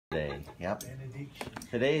Today. Yep.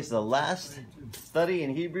 Today is the last study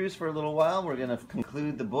in Hebrews for a little while. We're going to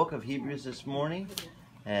conclude the book of Hebrews this morning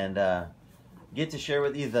and get to share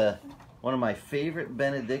with you one of my favorite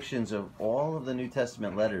benedictions of all of the New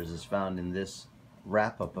Testament letters is found in this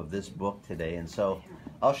wrap-up of this book today. And so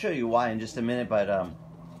I'll show you why in just a minute, but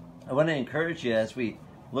I want to encourage you as we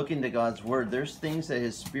look into God's Word. There's things that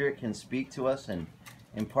His Spirit can speak to us and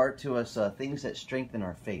impart to us, things that strengthen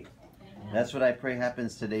our faith. That's what I pray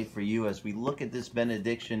happens today for you as we look at this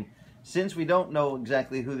benediction. Since we don't know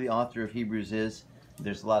exactly who the author of Hebrews is,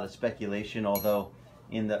 there's a lot of speculation, although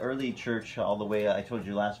in the early church, all the way, I told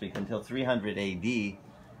you last week, until 300 AD,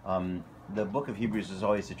 the book of Hebrews is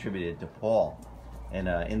always attributed to Paul. And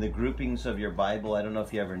in the groupings of your Bible, I don't know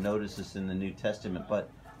if you ever noticed this in the New Testament,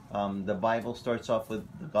 but the Bible starts off with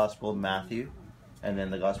the Gospel of Matthew, and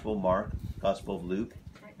then the Gospel of Mark, Gospel of Luke,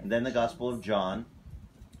 and then the Gospel of John.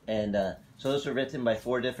 And so those are written by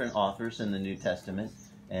 4 different authors in the New Testament,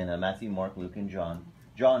 and Matthew, Mark, Luke, and John.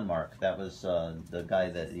 John Mark, that was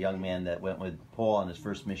the young man that went with Paul on his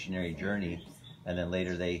first missionary journey, and then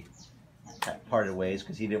later they parted ways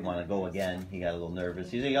because he didn't want to go again. He got a little nervous.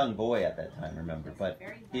 He was a young boy at that time, remember, but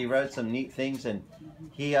he wrote some neat things, and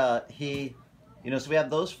so we have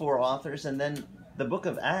those 4 authors, and then the book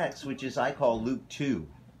of Acts, which is I call Luke 2.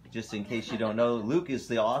 Just in case you don't know, Luke is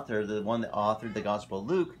the author, the one that authored the Gospel of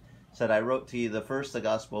Luke. Said, I wrote to you the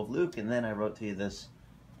Gospel of Luke, and then I wrote to you this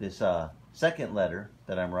second letter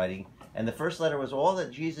that I'm writing. And the first letter was all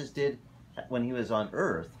that Jesus did when he was on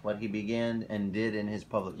earth, what he began and did in his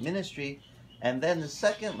public ministry. And then the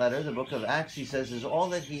second letter, the book of Acts, he says, is all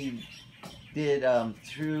that he did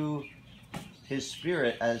through his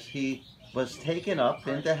Spirit as he was taken up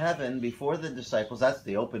into heaven before the disciples. That's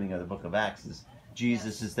the opening of the book of Acts.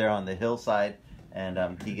 Jesus is there on the hillside,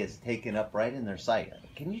 and he gets taken up right in their sight.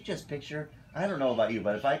 Can you just picture? I don't know about you,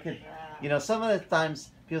 but if I could, some of the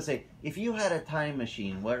times people say, if you had a time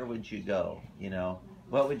machine, where would you go?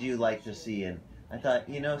 What would you like to see? And I thought,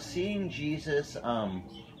 seeing Jesus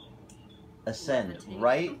ascend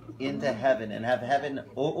right into heaven and have heaven,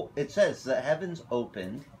 it says that heaven's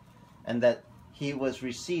opened and that he was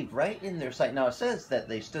received right in their sight. Now it says that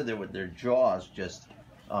they stood there with their jaws just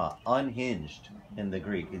unhinged in the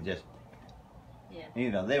Greek. It just,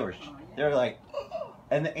 they were like,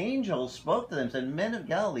 and the angels spoke to them and said, Men of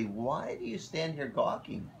Galilee, why do you stand here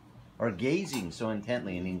gawking or gazing so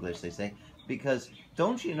intently? In English they say, because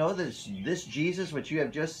don't you know that this Jesus which you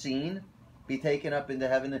have just seen be taken up into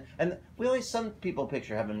heaven? And some people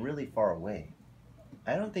picture heaven really far away.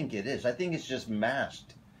 I don't think it is. I think it's just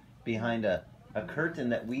masked behind a curtain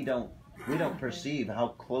that we don't perceive how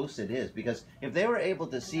close it is. Because if they were able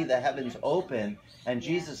to see the heavens open and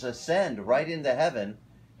Jesus ascend right into heaven,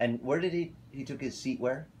 and where did he took his seat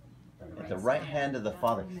where? At the right hand of the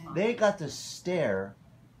Father. They got to stare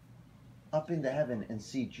up into heaven and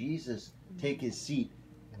see Jesus take his seat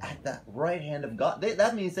at that right hand of God.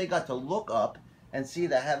 That means they got to look up and see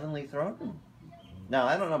the heavenly throne. Now,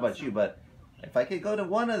 I don't know about you, but if I could go to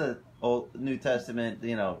one of the Old New Testament,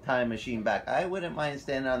 time machine back, I wouldn't mind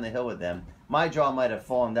standing on the hill with them. My jaw might have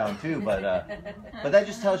fallen down too, but that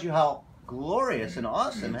just tells you how glorious and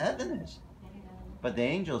awesome heaven is. But the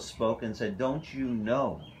angels spoke and said, don't you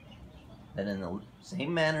know that in the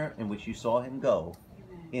same manner in which you saw him go,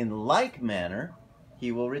 in like manner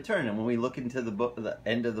he will return? And when we look into the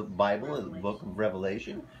end of the Bible, the book of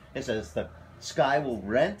Revelation, it says the sky will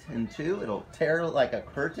rent in two, it'll tear like a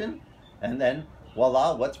curtain, and then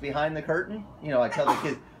voila, what's behind the curtain? I tell the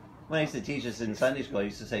kids, when I used to teach this in Sunday school, I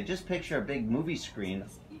used to say, just picture a big movie screen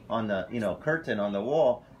on the, curtain on the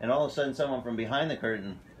wall, and all of a sudden someone from behind the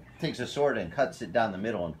curtain takes a sword and cuts it down the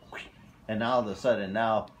middle, and now all of a sudden,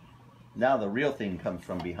 now the real thing comes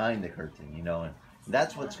from behind the curtain, and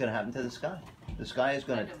that's what's going to happen to the sky. The sky is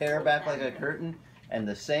going to tear back like a curtain, and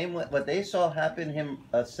the same, what they saw happen, him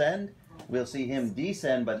ascend, we'll see him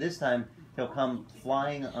descend, but this time, he'll come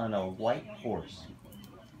flying on a white horse.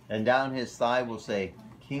 And down his thigh will say,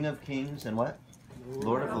 King of Kings and what?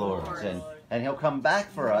 Lord of Lords. And he'll come back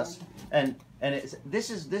for us. And this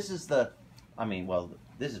is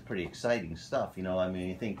pretty exciting stuff.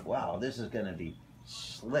 You think, wow, this is going to be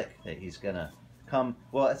slick that he's going to come.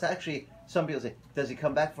 Well, it's actually, some people say, does he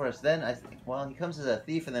come back for us then? I think, well, he comes as a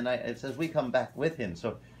thief in the night. It says we come back with him.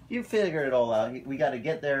 So you figure it all out. We got to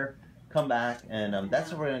get there, come back, and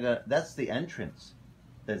that's where we're going to go. That's the entrance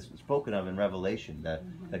that's spoken of in Revelation,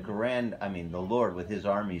 the grand, the Lord with his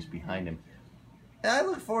armies behind him. And I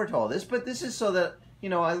look forward to all this, but this is so that,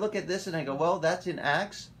 I look at this and I go, well, that's in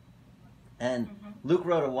Acts, And Luke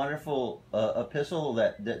wrote a wonderful epistle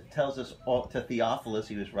that tells us all, to Theophilus,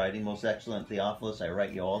 he was writing, most excellent Theophilus, I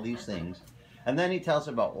write you all these things. And then he tells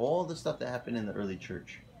about all the stuff that happened in the early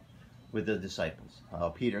church with the disciples. How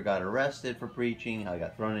Peter got arrested for preaching, how he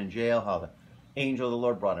got thrown in jail, how the angel of the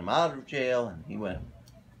Lord brought him out of jail, and he thought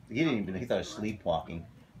he was sleepwalking,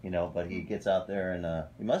 but he gets out there, and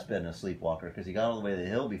he must have been a sleepwalker, because he got all the way to the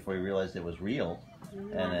hill before he realized it was real,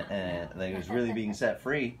 and that he was really being set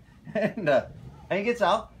free. And he gets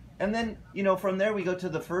out, and then, from there we go to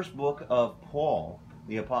the first book of Paul,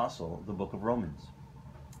 the apostle, the book of Romans.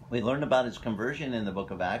 We learn about his conversion in the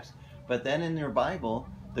book of Acts, but then in your Bible,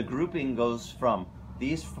 the grouping goes from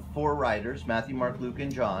these 4 writers, Matthew, Mark, Luke,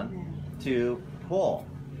 and John, to Paul,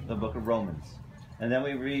 the book of Romans. And then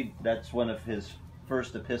we read, that's one of his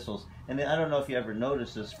first epistles. And then, I don't know if you ever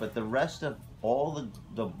noticed this, but the rest of all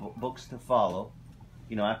the books to follow,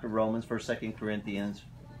 after Romans, 1st, 2nd Corinthians,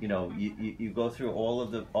 you go through all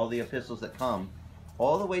the epistles that come,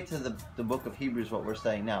 all the way to the book of Hebrews, what we're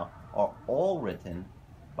studying now, are all written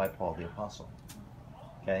by Paul the apostle.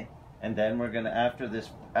 Okay? And then we're going to, after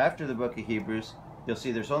the book of Hebrews, you'll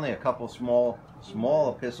see there's only a couple small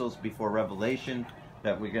epistles before Revelation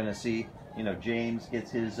that we're going to see. James gets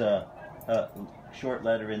his short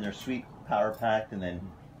letter in there, sweet, power-packed, and then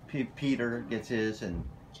Peter gets his,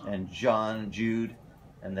 and John, Jude,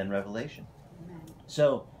 and then Revelation.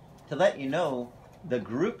 So, to let you know, the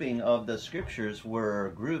grouping of the scriptures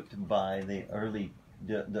were grouped by the early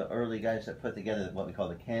guys that put together what we call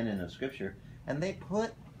the canon of Scripture, and they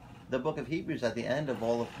put the book of Hebrews at the end of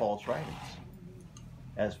all of Paul's writings.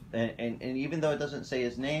 And even though it doesn't say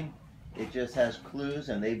his name, it just has clues,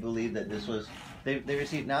 and they believe that this was, they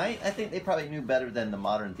received, now I think they probably knew better than the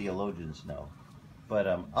modern theologians know, but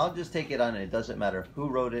I'll just take it on, and it doesn't matter who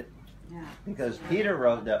wrote it, because Peter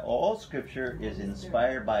wrote that all Scripture is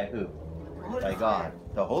inspired by who? By God.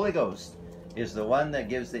 The Holy Ghost is the one that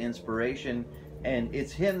gives the inspiration, and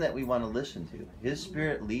it's Him that we want to listen to. His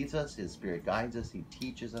Spirit leads us, His Spirit guides us, He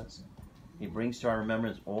teaches us, He brings to our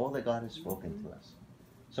remembrance all that God has spoken to us.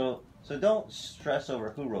 So don't stress over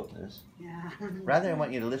who wrote this. Rather, I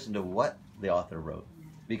want you to listen to what the author wrote,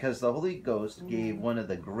 because the Holy Ghost gave one of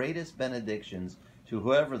the greatest benedictions to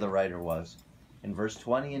whoever the writer was in verse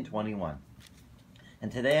 20 and 21.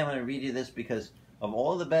 And today I'm going to read you this because of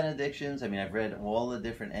all the benedictions. I've read all the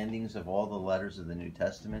different endings of all the letters of the New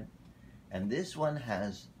Testament, and this one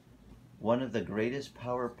has one of the greatest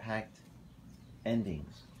power-packed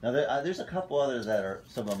endings. Now, there's a couple others that are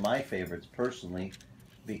some of my favorites personally,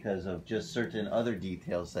 because of just certain other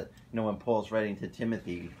details that, when Paul's writing to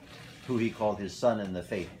Timothy, who he called his son in the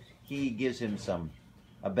faith, he gives him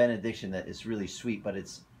a benediction that is really sweet, but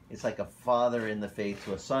it's like a father in the faith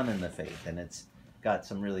to a son in the faith, and it's got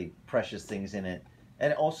some really precious things in it,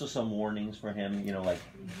 and also some warnings for him,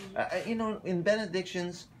 in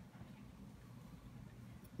benedictions,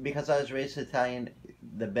 because I was raised Italian,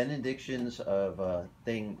 the benedictions of a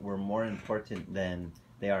thing were more important than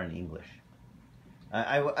they are in English.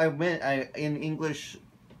 In English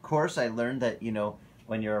course, I learned that,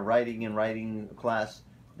 when you're writing class,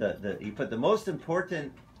 you put the most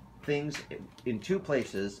important things in 2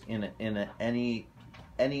 places in any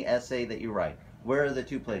essay that you write. Where are the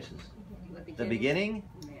 2 places? The beginning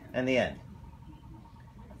and the end.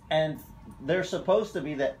 And they're supposed to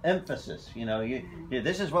be the emphasis.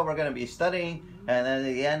 This is what we're going to be studying, and then at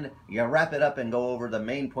the end, you wrap it up and go over the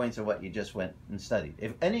main points of what you just went and studied.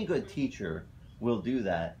 If any good teacher will do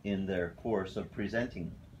that in their course of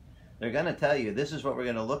presenting, they're going to tell you, this is what we're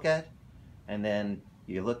going to look at, and then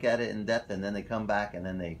you look at it in depth, and then they come back, and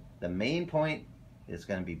then the main point is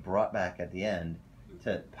going to be brought back at the end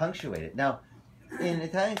to punctuate it. Now, in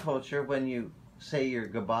Italian culture, when you say your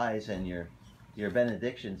goodbyes and your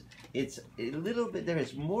benedictions, it's a little bit, there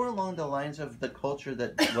is more along the lines of the culture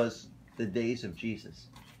that was the days of Jesus.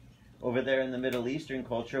 Over there in the Middle Eastern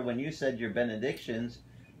culture, when you said your benedictions,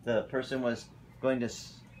 the person was going to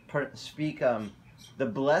speak the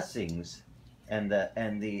blessings and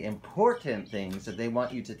the important things that they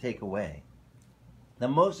want you to take away. The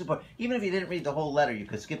most important, even if you didn't read the whole letter, you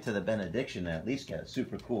could skip to the benediction and at least get a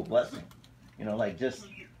super cool blessing. Just,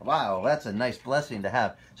 wow, that's a nice blessing to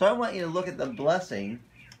have. So I want you to look at the blessing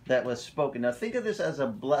that was spoken. Now think of this as a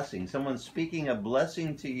blessing. Someone speaking a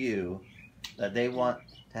blessing to you that they want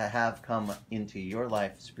to have come into your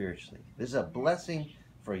life spiritually. This is a blessing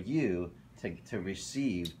for you to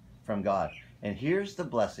receive from God. And here's the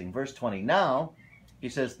blessing. Verse 20. Now, he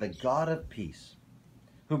says, the God of peace,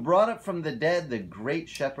 who brought up from the dead the great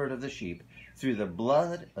shepherd of the sheep, through the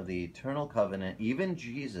blood of the eternal covenant, even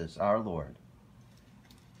Jesus our Lord,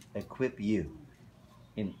 equip you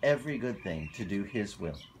in every good thing to do his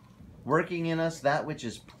will, working in us that which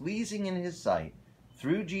is pleasing in his sight,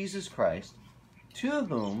 through Jesus Christ, to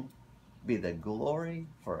whom be the glory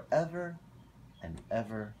forever and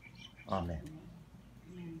ever. Amen.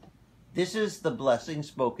 This is the blessing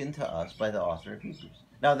spoken to us by the author of Hebrews.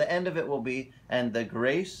 Now the end of it will be, and the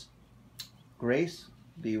grace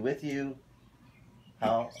be with you.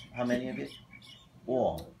 How many of you?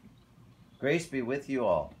 All. Grace be with you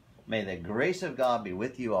all. May the grace of God be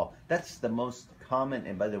with you all. That's the most common,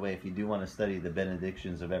 and by the way, if you do want to study the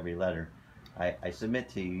benedictions of every letter, I submit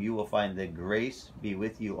to you, you will find that grace be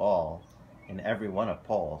with you all in every one of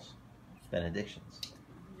Paul's benedictions.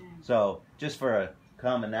 So, just for a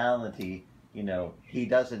commonality, you know, he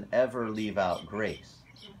doesn't ever leave out grace.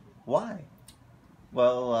 Why?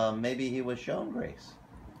 Well, maybe he was shown grace.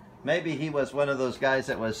 Maybe he was one of those guys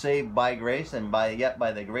that was saved by grace, and yet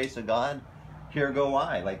by the grace of God, here go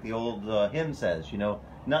I, like the old hymn says, you know,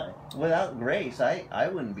 not without grace, I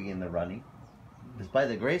wouldn't be in the running. It's by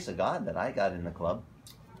the grace of God that I got in the club.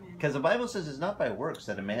 Because the Bible says it's not by works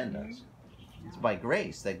that a man does. It's by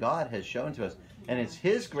grace that God has shown to us. And it's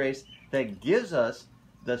his grace that gives us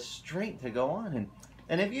the strength to go on.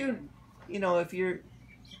 And if if you're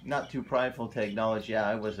not too prideful to acknowledge, yeah,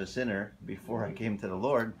 I was a sinner before I came to the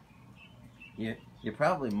Lord, you're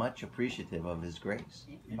probably much appreciative of his grace,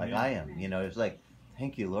 like I am. You know, it's like,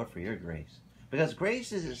 thank you, Lord, for your grace. Because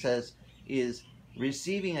grace, as it says, is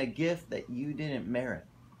receiving a gift that you didn't merit.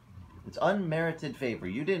 It's unmerited favor.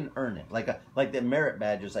 You didn't earn it. Like the merit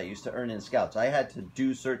badges I used to earn in Scouts. I had to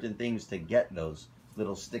do certain things to get those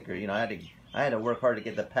little stickers. You know, I had to work hard to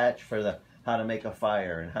get the patch for how to make a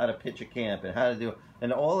fire and how to pitch a camp and how to do,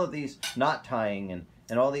 and all of these knot tying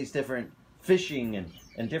and all these different fishing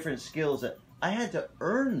and different skills that I had to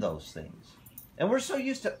earn those things. And we're so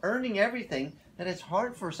used to earning everything that it's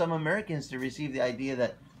hard for some Americans to receive the idea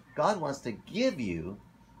that God wants to give you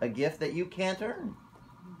a gift that you can't earn.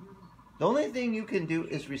 The only thing you can do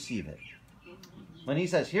is receive it. When he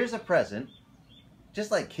says, here's a present,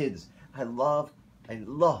 just like kids, I love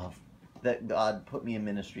that God put me in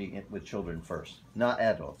ministry with children first, not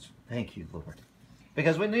adults. Thank you, Lord.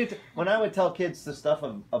 Because when I would tell kids the stuff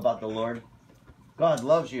about the Lord, God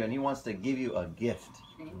loves you and he wants to give you a gift.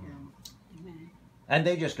 Amen. And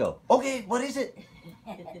they just go, okay, what is it?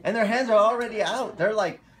 And their hands are already out. They're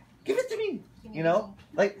like, give it to me. You know,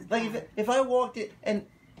 like if I walked in and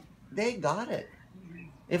they got it.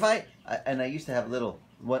 I used to have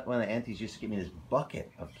one of the aunties used to give me this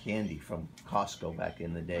bucket of candy from Costco back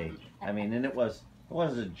in the day. I mean, and it was a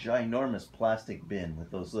ginormous plastic bin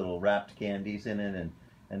with those little wrapped candies in it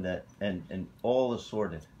and all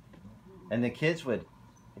assorted. And the kids would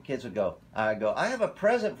go, I have a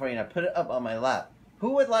present for you, and I put it up on my lap.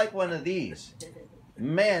 Who would like one of these?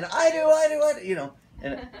 Man, I do, you know.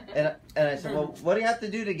 And I said, well, what do you have to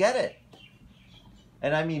do to get it?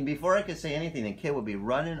 And I mean, before I could say anything, the kid would be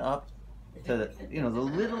running up to the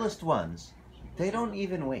littlest ones. They don't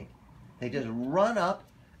even wait. They just run up,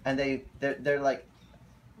 and they're like,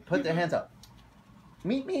 put their hands up.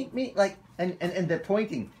 Me, like, and they're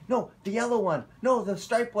pointing. No, the yellow one. No, the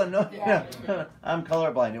striped one. No, yeah. I'm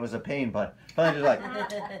colorblind. It was a pain, but I just like,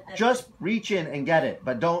 just reach in and get it,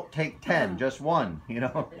 but don't take 10, just one. You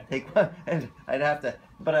know, take one. And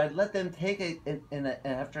I'd let them take it, and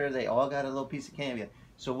after they all got a little piece of candy.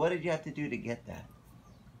 So what did you have to do to get that?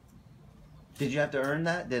 Did you have to earn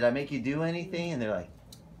that? Did I make you do anything? And they're like,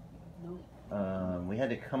 we had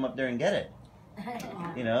to come up there and get it.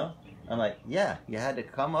 You know. I'm like, yeah, you had to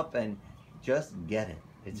come up and just get it.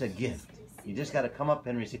 It's a gift. You just got to come up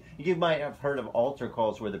and receive. You might have heard of altar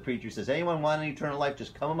calls where the preacher says, anyone want an eternal life,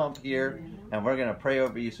 just come up here and we're going to pray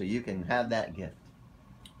over you so you can have that gift.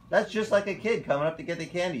 That's just like a kid coming up to get the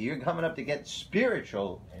candy. You're coming up to get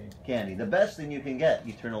spiritual candy, the best thing you can get,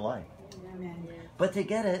 eternal life. But to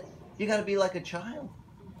get it, you got to be like a child.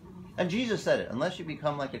 And Jesus said it, unless you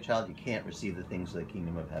become like a child, you can't receive the things of the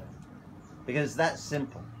kingdom of heaven. Because it's that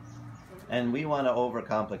simple. And we want to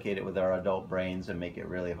overcomplicate it with our adult brains and make it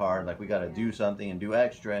really hard. Like we got to do something and do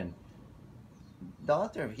extra. And the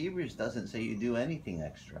author of Hebrews doesn't say you do anything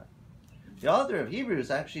extra. The author of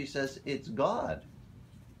Hebrews actually says it's God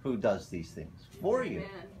who does these things for you.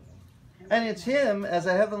 And it's him as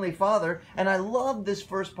a heavenly Father. And I love this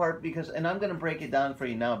first part and I'm going to break it down for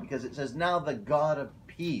you now, because it says, now the God of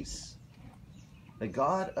peace. The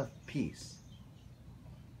God of peace.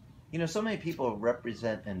 You know, so many people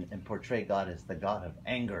represent and portray God as the God of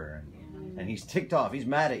anger, and he's ticked off, he's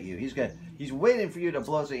mad at you, he's waiting for you to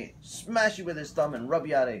blow, so he smash you with his thumb and rub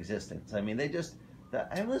you out of existence. I mean, I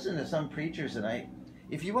listen to some preachers, and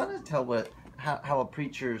if you want to tell how a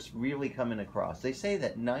preacher's really coming across. They say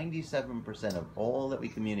that 97% of all that we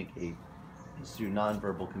communicate is through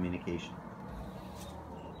nonverbal communication.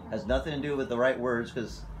 Has nothing to do with the right words,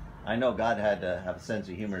 because I know God had to have a sense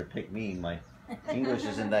of humor to pick me. My English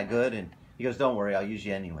isn't that good, and he goes, don't worry, I'll use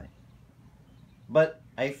you anyway. But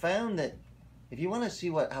I found that if you want to see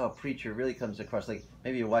how a preacher really comes across, like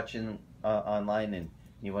maybe you're watching online and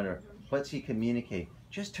you wonder, what's he communicate?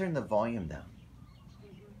 Just turn the volume down.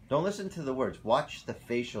 Don't listen to the words. Watch the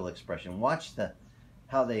facial expression. Watch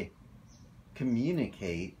how they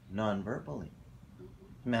communicate non-verbally.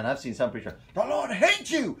 Man, I've seen some preachers, the Lord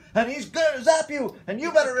hates you, and he's going to zap you, and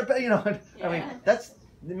you better repent. You know, I mean,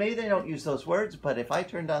 maybe they don't use those words, but if I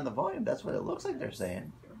turn down the volume, that's what it looks like they're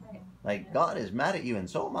saying. Like, God is mad at you, and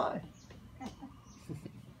so am I.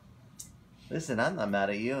 Listen, I'm not mad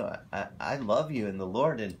at you. I love you in the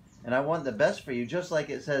Lord, and I want the best for you, just like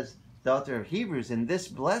it says, the author of Hebrews, and this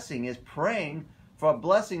blessing is praying for a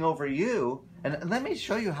blessing over you. And let me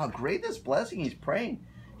show you how great this blessing he's praying.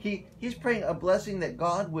 He's praying a blessing that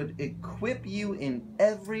God would equip you in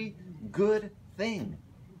every good thing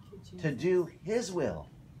to do his will.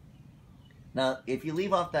 Now, if you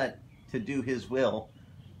leave off that to do his will,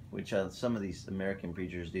 which some of these American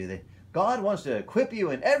preachers do, God wants to equip you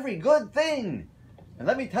in every good thing. And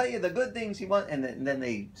let me tell you the good things he wants. And then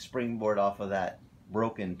they springboard off of that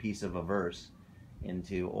broken piece of a verse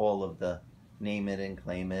into all of the name it and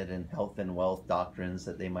claim it and health and wealth doctrines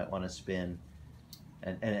that they might want to spin.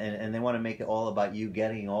 And they want to make it all about you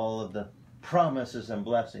getting all of the promises and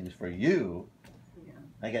blessings for you. Yeah.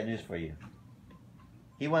 I got news for you.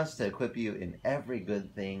 He wants to equip you in every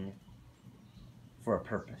good thing for a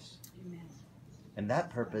purpose. Amen. And that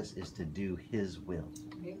purpose is to do his will.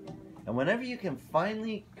 Amen. And whenever you can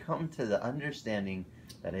finally come to the understanding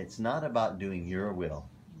that it's not about doing your will.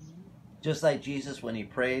 Just like Jesus when he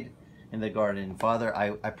prayed in the garden, Father,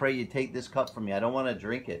 I pray you take this cup from me. I don't want to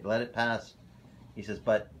drink it. Let it pass. He says,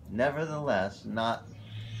 but nevertheless, not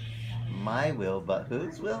my will, but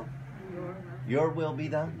whose will? Your will be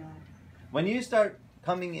done. When you start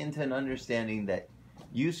coming into an understanding that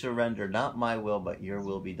you surrender, not my will, but your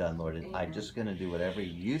will be done, Lord, and I'm just going to do whatever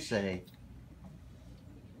you say,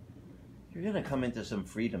 you're going to come into some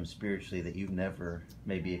freedom spiritually that you've never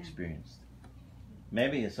maybe experienced.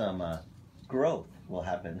 Maybe some growth will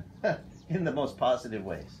happen in the most positive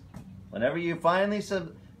ways. Whenever you finally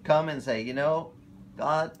come and say, you know,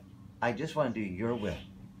 God, I just want to do your will.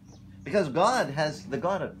 Because the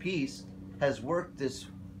God of peace, has worked this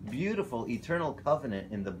beautiful eternal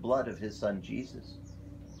covenant in the blood of his son Jesus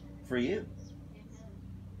for you.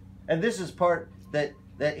 And this is part that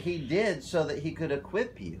he did so that he could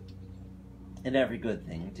equip you in every good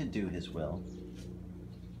thing to do his will.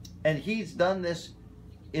 And he's done this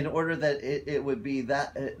in order that it would be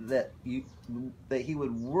that he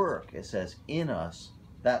would work, it says, in us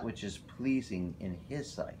that which is pleasing in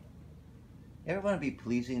his sight. You ever want to be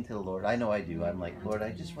pleasing to the Lord? I know I do. I'm like, Lord,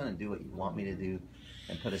 I just want to do what you want me to do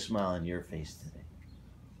and put a smile on your face today.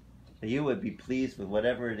 That you would be pleased with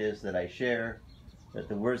whatever it is that I share, that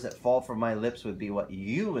the words that fall from my lips would be what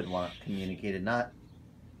you would want communicated, not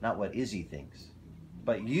what Izzy thinks.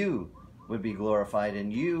 But you would be glorified,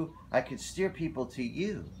 and I could steer people to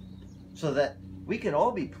you so that we could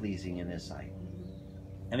all be pleasing in his sight.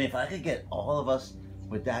 And if I could get all of us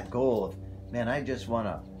with that goal of, man, I just want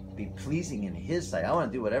to be pleasing in his sight. I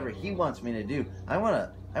want to do whatever he wants me to do. I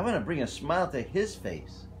want to bring a smile to his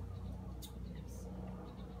face.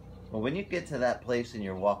 Well, when you get to that place in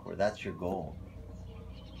your walk where that's your goal,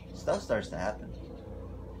 stuff starts to happen.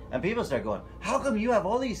 And people start going, how come you have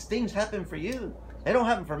all these things happen for you? They don't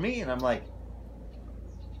happen for me. And I'm like,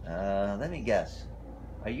 let me guess.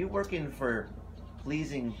 Are you working for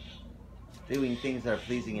doing things that are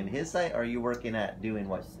pleasing in his sight, or are you working at doing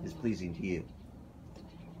what is pleasing to you?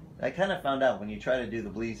 I kind of found out when you try to do the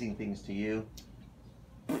pleasing things to you,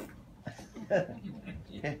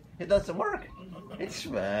 it doesn't work. It's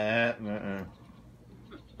But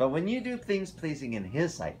when you do things pleasing in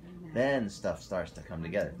his sight, then stuff starts to come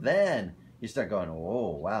together. Then you start going,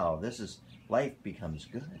 oh, wow, life becomes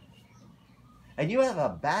good. And you have a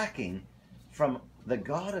backing from the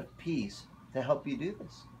God of peace to help you do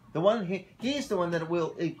this. He's the one that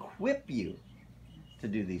will equip you to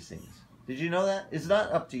do these things. Did you know that? It's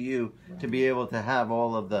not up to you to be able to have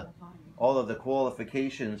all of the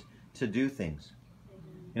qualifications to do things.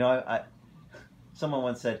 You know, someone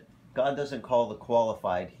once said, God doesn't call the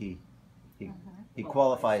qualified, he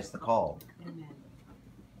qualifies the called.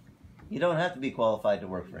 You don't have to be qualified to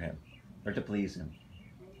work for him or to please him.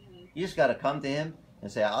 You just got to come to him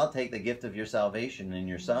and say, I'll take the gift of your salvation in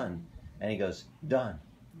your son. And he goes, done.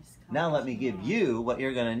 Now let me give you what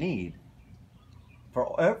you're going to need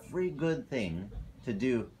for every good thing to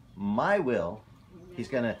do my will. He's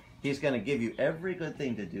going to give you every good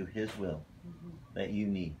thing to do his will that you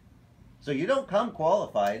need. So you don't come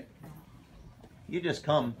qualified. You just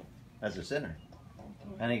come as a sinner.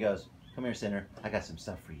 And he goes, come here, sinner. I got some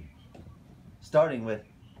stuff for you. Starting with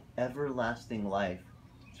everlasting life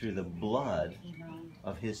through the blood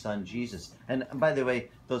of his son Jesus. And by the way,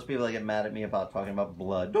 those people that get mad at me about talking about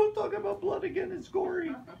blood, don't talk about blood again, it's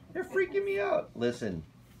gory. They're freaking me out. Listen,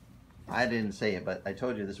 I didn't say it, but I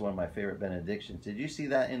told you this is one of my favorite benedictions. Did you see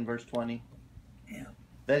that in verse 20? Yeah.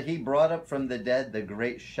 That he brought up from the dead the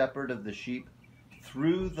great shepherd of the sheep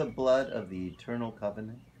through the blood of the eternal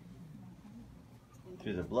covenant.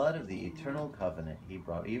 Through the blood of the eternal covenant he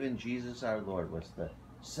brought. Even Jesus our Lord was the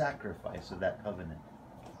sacrifice of that covenant.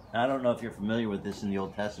 I don't know if you're familiar with this in the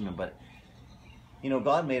Old Testament, but you know,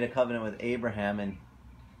 God made a covenant with Abraham, and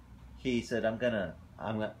he said, I'm gonna.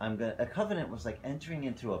 A covenant was like entering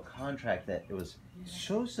into a contract that it was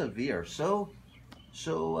so severe, so what's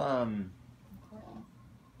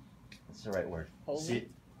the right word?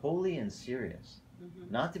 Holy and serious,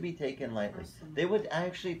 not to be taken lightly. They would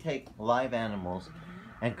actually take live animals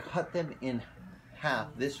and cut them in half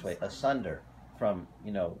this way, asunder. From,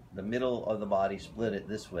 you know, the middle of the body, split it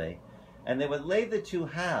this way, and they would lay the two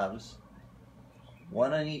halves,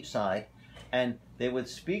 one on each side, and they would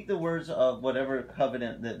speak the words of whatever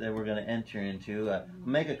covenant that they were going to enter into.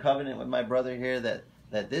 Make a covenant with my brother here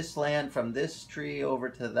that this land from this tree over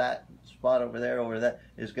to that spot over there, over that,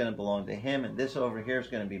 is going to belong to him, and this over here is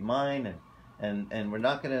going to be mine, and we're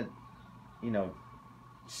not going to, you know,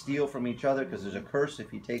 steal from each other, because there's a curse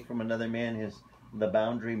if you take from another man the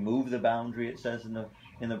boundary. Move the boundary, it says in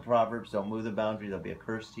the Proverbs. Don't move the boundary, there'll be a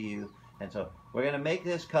curse to you. And so we're going to make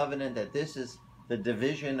this covenant that this is the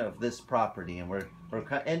division of this property, and we're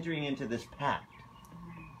entering into this pact,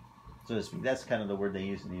 so to speak. That's kind of the word they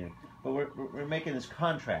use in here. But we're making this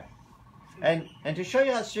contract. And to show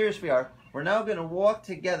you how serious we are, we're now going to walk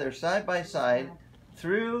together side by side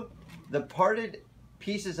through the parted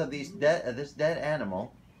pieces of this dead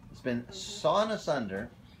animal. It's been sawn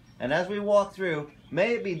asunder. And as we walk through,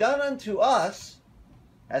 may it be done unto us,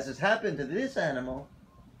 as has happened to this animal,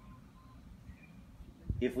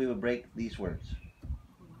 if we would break these words.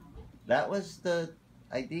 That was the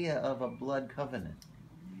idea of a blood covenant.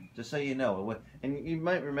 Just so you know. And you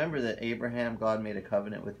might remember that Abraham, God made a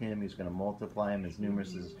covenant with him. He was going to multiply him as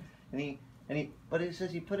numerous as... But it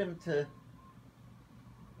says he put him to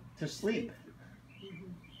sleep.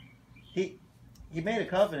 He made a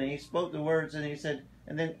covenant. He spoke the words, and he said...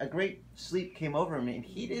 And then a great sleep came over him, and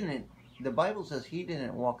he didn't, the Bible says he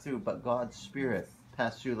didn't walk through, but God's Spirit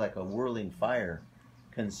passed through like a whirling fire,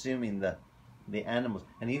 consuming the animals.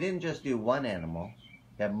 And he didn't just do one animal,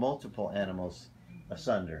 he had multiple animals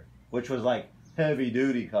asunder, which was like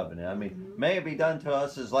heavy-duty covenant. I mean, may it be done to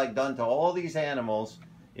us as like done to all these animals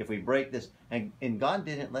if we break this. And God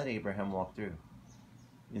didn't let Abraham walk through.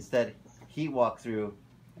 Instead, he walked through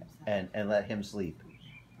and let him sleep.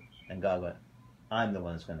 And God went, I'm the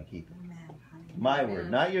one that's going to keep it. My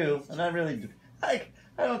word, not you. And I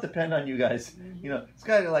don't depend on you guys. You know, it's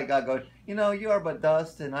kind of like God going, you know, you are but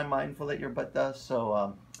dust, and I'm mindful that you're but dust, so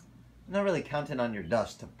I'm not really counting on your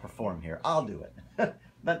dust to perform here. I'll do it.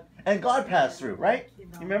 And God passed through, right?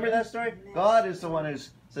 You remember that story? God is the one who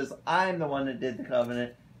says, I'm the one that did the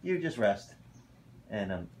covenant. You just rest.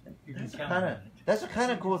 And that's a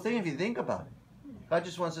kind of cool thing if you think about it. God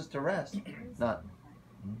just wants us to rest. Not,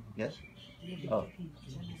 yes? Oh,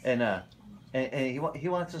 and he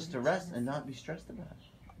wants us to rest and not be stressed about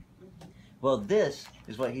it. Well, this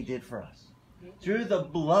is what he did for us. Through the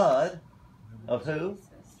blood of who?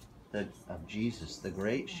 Of Jesus, the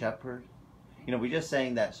great shepherd. You know, we just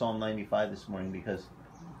sang that Psalm 95 this morning because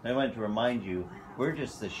I wanted to remind you, we're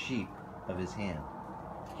just the sheep of his hand.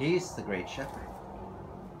 He's the great shepherd.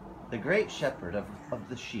 The great shepherd of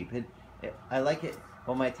the sheep. I like it.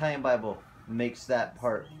 Well, my Italian Bible makes that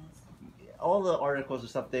part. All the articles and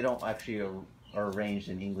stuff, they don't actually are arranged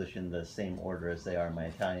in English in the same order as they are in my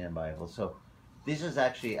Italian Bible. So this is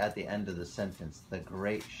actually at the end of the sentence. The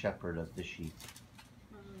great shepherd of the sheep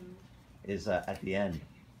is at the end.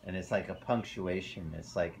 And it's like a punctuation.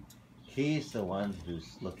 It's like, he's the one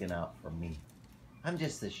who's looking out for me. I'm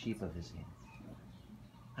just the sheep of his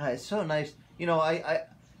hand. It's so nice. You know,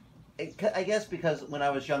 I guess because when I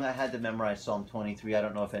was young, I had to memorize Psalm 23. I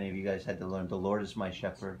don't know if any of you guys had to learn, the Lord is my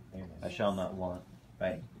shepherd, I shall not want,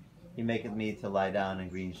 right? He maketh me to lie down in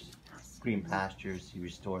green green pastures. He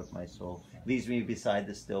restoreth my soul. Leads me beside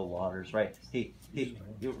the still waters. Right?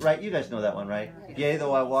 Right? You guys know that one, right? Yea,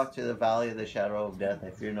 though I walk through the valley of the shadow of death, I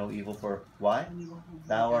fear no evil. For why?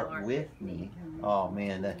 Thou art with me. Oh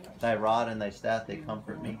man, thy rod and thy staff, they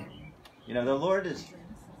comfort me. You know, the Lord is,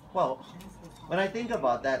 well, when I think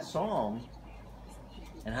about that psalm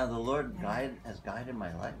and how the Lord has guided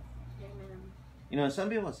my life. You know, some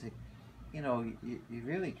people say, you know, you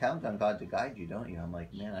really count on God to guide you, don't you? I'm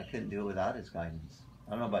like, man, I couldn't do it without His guidance.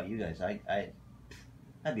 I don't know about you guys. I'd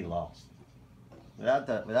be lost.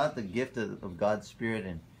 Without the gift of God's Spirit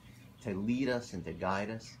and to lead us and to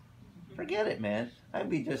guide us, forget it, man. I'd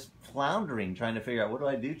be just floundering trying to figure out, what do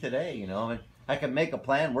I do today, you know? I can make a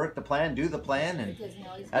plan, work the plan, do the plan, and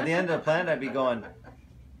at the end of the plan, I'd be going,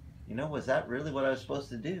 you know, was that really what I was supposed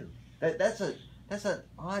to do? That's an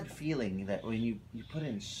odd feeling that when you put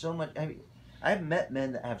in so much. I mean, I've met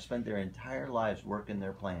men that have spent their entire lives working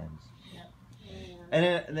their plans,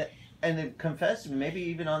 and then confess, maybe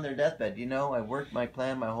even on their deathbed, you know, I worked my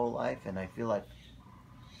plan my whole life, and I feel like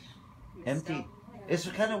empty. It's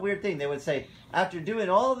a kind of weird thing. They would say, after doing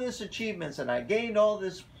all this achievements, and I gained all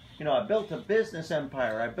this. You know, I built a business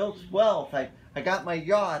empire. I built wealth. I got my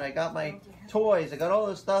yacht. I got my toys. I got all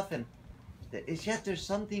this stuff. And it's yet there's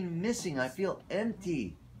something missing. I feel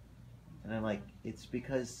empty. And I'm like, it's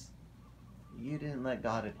because you didn't let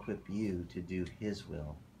God equip you to do His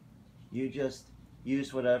will. You just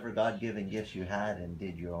used whatever God-given gifts you had and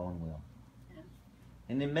did your own will.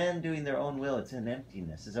 And in men doing their own will, it's an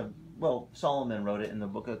emptiness. Well, Solomon wrote it in the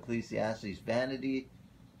book of Ecclesiastes, vanity.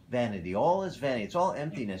 Vanity, all is vanity. It's all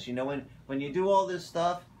emptiness. You know, when you do all this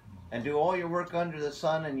stuff and do all your work under the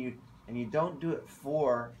sun, and you don't do it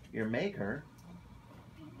for your Maker,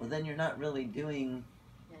 well, then you're not really doing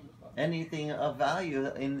anything of value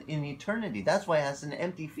in eternity. That's why it has an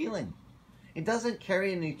empty feeling. It doesn't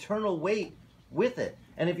carry an eternal weight with it.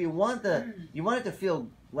 And if you want it to feel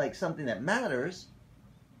like something that matters,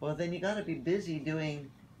 well, then you got to be busy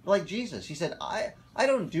doing like Jesus. He said, I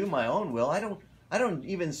don't do my own will. I don't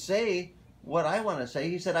even say what I want to say.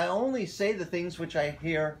 He said, I only say the things which I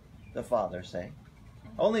hear the Father say.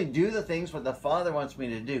 I only do the things what the Father wants me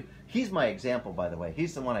to do. He's my example, by the way.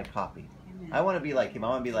 He's the one I copy. I want to be like Him. I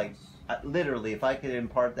want to be like, literally, if I could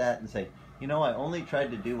impart that and say, you know, I only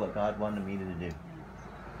tried to do what God wanted me to do.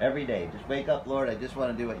 Every day. Just wake up, Lord, I just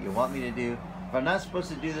want to do what you want me to do. If I'm not supposed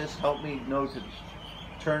to do this, help me know to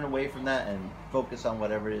turn away from that and focus on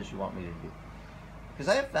whatever it is you want me to do. Because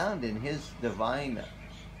I have found in His divine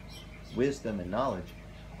wisdom and knowledge,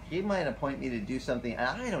 He might appoint me to do something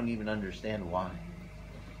I don't even understand why.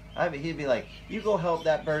 He'd be like, you go help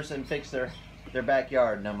that person fix their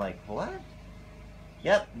backyard. And I'm like, what?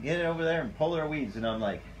 Yep, get it over there and pull their weeds. And I'm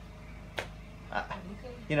like,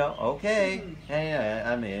 you know, okay. And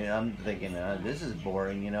I mean, I'm thinking, this is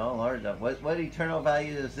boring, you know. Lord, what eternal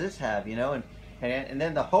value does this have, you know? And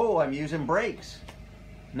then the hoe I'm using breaks.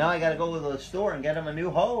 Now I got to go to the store and get him a new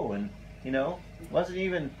hoe, and you know, it was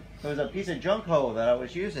a piece of junk hoe that I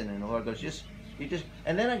was using, and the Lord goes,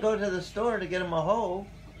 and then I go to the store to get him a hoe,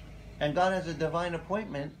 and God has a divine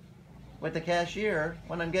appointment with the cashier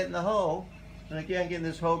when I'm getting the hoe. I'm like, yeah, I'm getting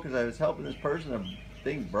this hoe because I was helping this person, the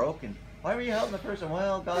thing broke, and why were you helping the person?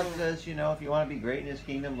 Well, God says, you know, if you want to be great in His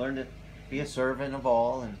kingdom, learn to be a servant of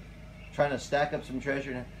all, and trying to stack up some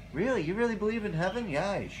treasure. Really? You really believe in heaven? Yeah,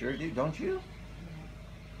 I sure do, don't you?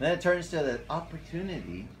 Then it turns to the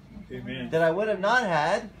opportunity that I would have not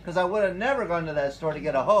had, because I would have never gone to that store to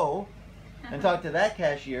get a hoe and talk to that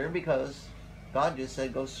cashier, because God just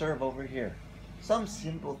said, go serve over here. Some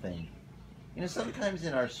simple thing. You know, sometimes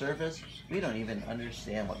in our service, we don't even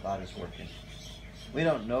understand what God is working. We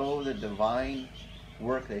don't know the divine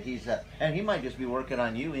work that He's at. And He might just be working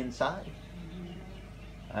on you inside.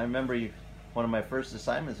 I remember one of my first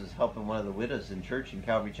assignments was helping one of the widows in church in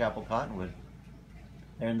Calvary Chapel, Cottonwood.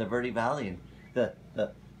 They're in the Verde Valley, and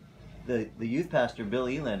the youth pastor, Bill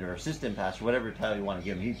Elander, or assistant pastor, whatever title you want to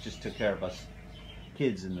give him, he just took care of us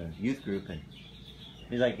kids in the youth group, and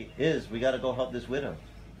he's like, we got to go help this widow.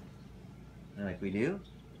 And I'm like, we do?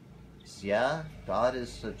 He says, yeah, God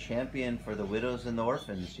is a champion for the widows and the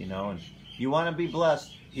orphans, you know, and you want to be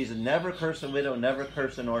blessed. He said, never curse a widow, never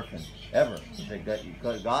curse an orphan, ever. He said,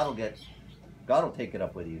 God will take it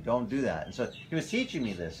up with you. Don't do that. And so he was teaching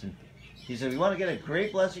me this, and he said, we want to get a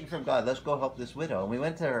great blessing from God. Let's go help this widow. And we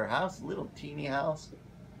went to her house, a little teeny house,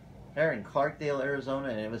 there in Clarkdale, Arizona,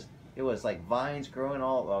 and it was like vines growing,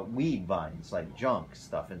 all weed vines, like junk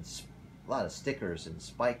stuff, and a lot of stickers and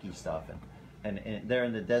spiky stuff, and there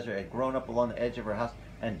in the desert, it had grown up along the edge of her house,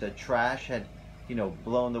 and the trash had you know,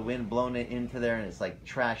 blown the wind, blown it into there, and it's like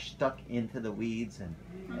trash stuck into the weeds, and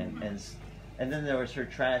then there was her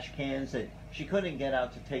trash cans that she couldn't get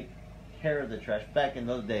out to take care of the trash. Back in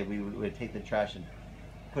those days, we would take the trash and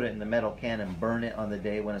put it in the metal can and burn it on the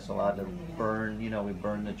day when it's allowed to burn. You know, we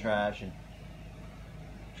burn the trash, and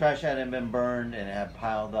trash hadn't been burned, and it had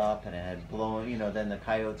piled up, and it had blown, you know, then the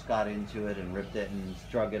coyotes got into it and ripped it and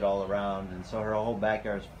drug it all around, and so her whole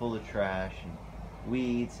backyard was full of trash and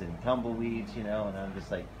weeds and tumbleweeds, you know, and I'm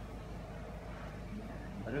just like,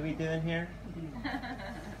 what are we doing here?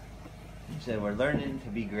 He said, we're learning to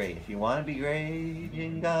be great. If you want to be great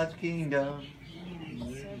in God's kingdom,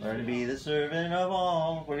 learn to be the servant of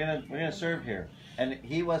all. We're gonna serve here. And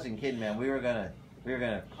he wasn't kidding, man. We were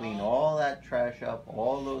gonna clean all that trash up,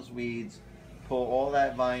 all those weeds, pull all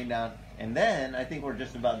that vine down, and then I think we're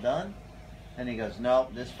just about done. And he goes,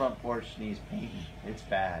 nope, this front porch needs painting. It's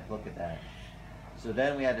bad. Look at that. So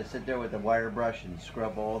then we had to sit there with the wire brush and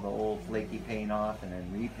scrub all the old flaky paint off, and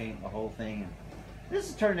then repaint the whole thing. And this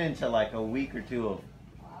has turned into like a week or two of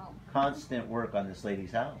constant work on this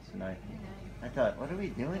lady's house. And I thought, what are we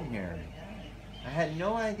doing here? I had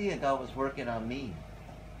no idea God was working on me.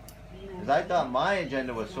 Because I thought my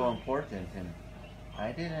agenda was so important, and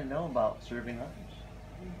I didn't know about serving others.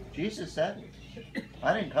 Jesus said it.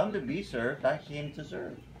 I didn't come to be served, I came to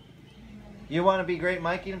serve. You want to be great,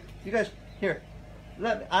 Mikey? You guys, here.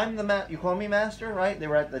 I'm the you call me master, right? They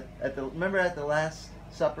were at the remember at the Last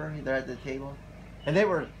Supper, they're at the table, and they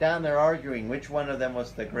were down there arguing which one of them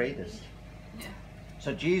was the greatest. Yeah.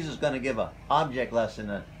 So Jesus is going to give an object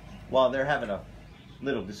lesson while they're having a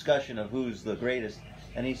little discussion of who's the greatest,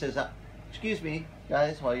 and he says, "Excuse me,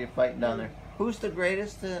 guys, while you're fighting down there, who's the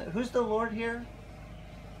greatest? Who's the Lord here?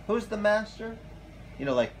 Who's the master? You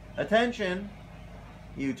know, like, attention,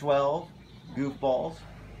 you 12 goofballs,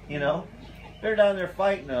 you know." They're down there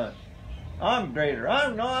fighting. I'm greater.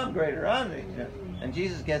 I'm greater. And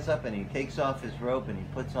Jesus gets up and he takes off his robe and he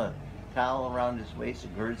puts a towel around his waist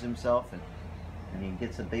and girds himself, and he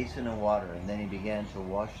gets a basin of water, and then he began to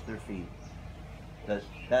wash their feet.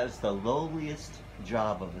 That is the lowliest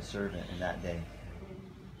job of a servant in that day.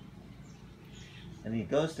 And he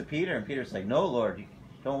goes to Peter, and Peter's like, "No, Lord, you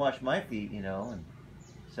don't wash my feet, you know." And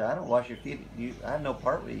so, "I don't wash your feet. I have no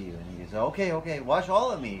part with you." And he goes, okay, wash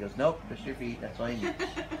all of me. He goes, "Nope, just your feet. That's all you need."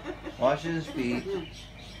 Washes his feet.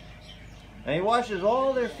 And he washes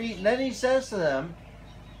all their feet. And then he says to them,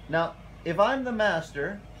 "Now, if I'm the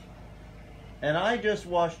master, and I just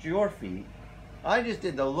washed your feet, I just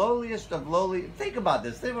did the lowliest of lowly." Think about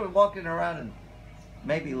this. They were walking around in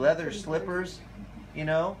maybe leather slippers, you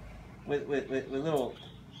know, with little,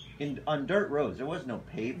 on dirt roads. There was no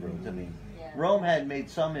paved roads. I mean, Rome had made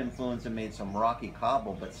some influence and made some rocky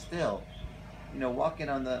cobble, but still, you know, walking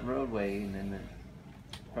on that roadway, and then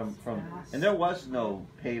and there was no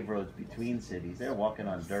paved roads between cities. They were walking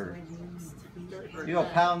on dirt. You go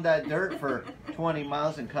pound that dirt for 20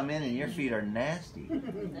 miles and come in, and your feet are nasty.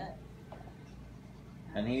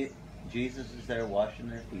 And Jesus is there washing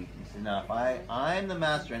their feet. He said, "Now, if I'm the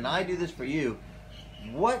master and I do this for you,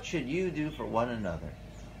 what should you do for one another?"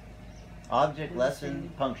 Object lesson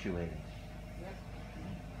punctuated.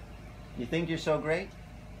 You think you're so great?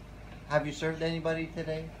 Have you served anybody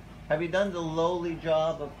today? Have you done the lowly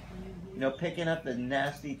job of, you know, picking up the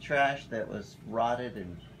nasty trash that was rotted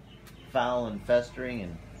and foul and festering,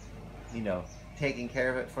 and, you know, taking care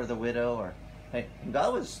of it for the widow? Or, hey,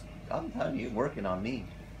 God was, I'm telling you, working on me.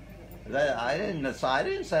 I didn't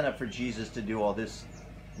sign up for Jesus to do all this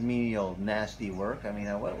menial, nasty work. I mean,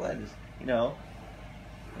 what is, you know?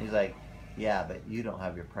 He's like, "Yeah, but you don't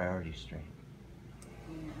have your priorities straight."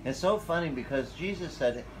 It's so funny because Jesus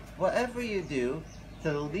said, "Whatever you do to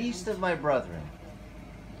the least of my brethren,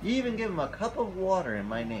 you even give them a cup of water in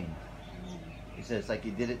my name." He says, "Like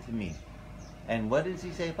you did it to me." And what does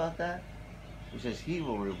he say about that? He says, "He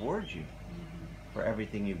will reward you for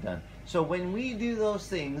everything you've done." So when we do those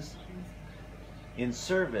things in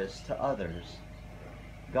service to others,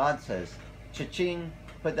 God says, "Cha-ching,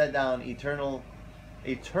 put that down, eternal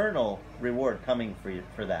reward coming for you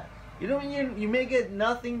for that." You may get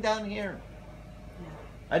nothing down here.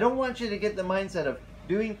 I don't want you to get the mindset of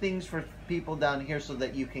doing things for people down here so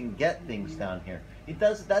that you can get things down here.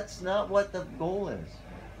 That's not what the goal is.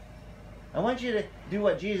 I want you to do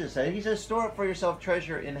what Jesus said. He says, "Store up for yourself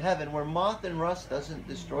treasure in heaven, where moth and rust doesn't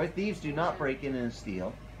destroy, thieves do not break in and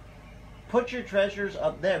steal." Put your treasures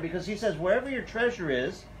up there, because he says wherever your treasure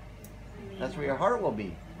is, that's where your heart will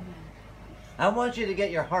be. I want you to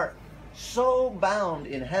get your heart so bound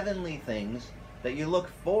in heavenly things that you look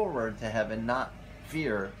forward to heaven, not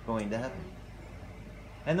fear going to heaven.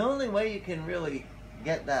 And the only way you can really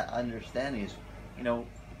get that understanding is you know,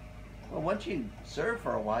 well, once you serve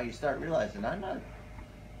for a while, you start realizing I'm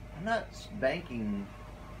not banking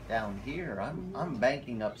down here. I'm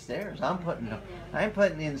banking upstairs. I'm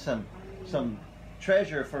putting in some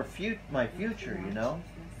treasure for my future. You know,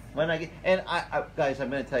 when I get, and I guys, I'm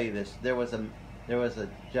going to tell you this. There was a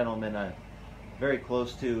gentleman very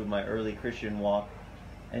close to my early Christian walk,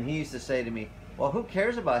 and he used to say to me, "Well, who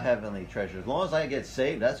cares about heavenly treasure? As long as I get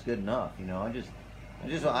saved, that's good enough." You know, I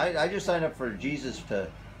just signed up for Jesus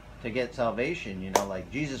to get salvation. You know,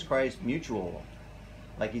 like Jesus Christ Mutual,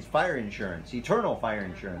 like he's fire insurance, eternal fire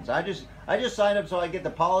insurance. I just signed up so I get the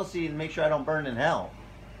policy and make sure I don't burn in hell.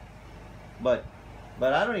 But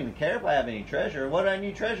I don't even care if I have any treasure. What do I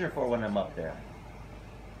need treasure for when I'm up there?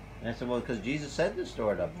 And I said, well, because Jesus said to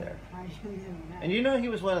store it up there. And you know, he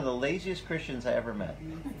was one of the laziest Christians I ever met.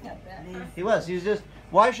 He was just,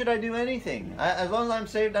 why should I do anything? As long as I'm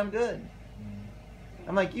saved, I'm good.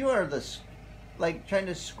 I'm like, you are like trying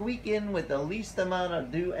to squeak in with the least amount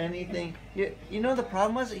of do anything. You know, the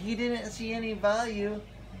problem was that he didn't see any value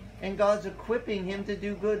in God's equipping him to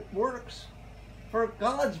do good works for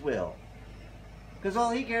God's will. Because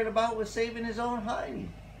all he cared about was saving his own hide.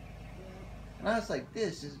 And I was like,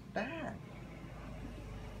 this is bad.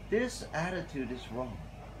 This attitude is wrong.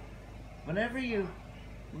 Whenever you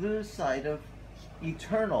lose sight of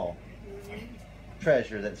eternal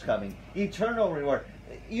treasure that's coming, eternal reward,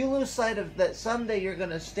 you lose sight of that someday you're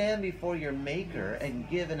going to stand before your Maker and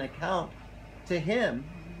give an account to him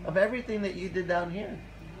of everything that you did down here.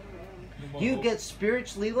 You get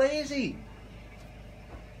spiritually lazy.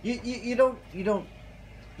 You don't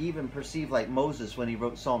even perceive like Moses when he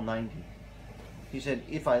wrote Psalm 90. He said,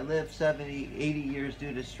 if I live 70, 80 years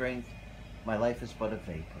due to strength, my life is but a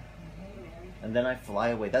vapor. And then I fly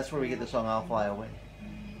away. That's where we get the song, I'll Fly Away.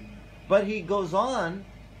 But he goes on,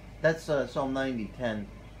 that's Psalm 90, 10. And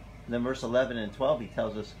then verse 11 and 12, he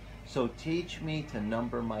tells us, so teach me to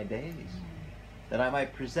number my days, that I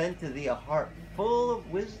might present to thee a heart full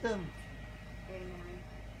of wisdom.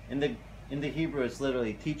 In the Hebrew, it's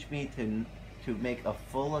literally, teach me to make a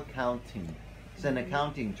full accounting. It's an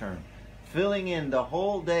accounting term. Filling in the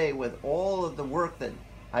whole day with all of the work that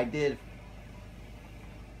I did,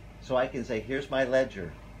 so I can say, here's my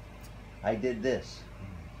ledger. I did this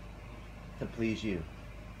to please you.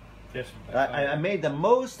 Yes. I made the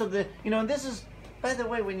most of the, you know, and this is, by the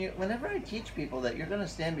way, whenever I teach people that you're going to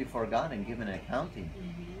stand before God and give an accounting,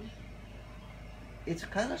 it's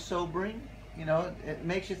kind of sobering. You know, it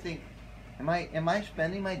makes you think, am I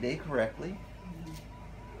spending my day correctly?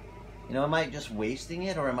 You know, am I just wasting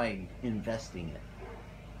it or am I investing it?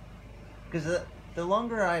 Because the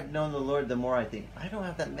longer I've known the Lord, the more I think, I don't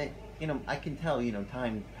have that many, you know, I can tell, you know,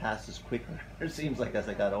 time passes quicker. It seems like as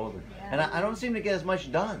I got older. And I don't seem to get as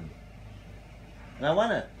much done. And I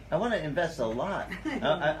want to invest a lot.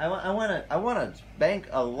 I want to bank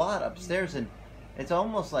a lot upstairs, and it's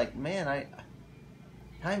almost like, man,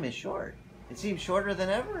 time is short. It seems shorter than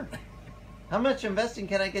ever. How much investing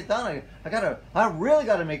can I get done? I really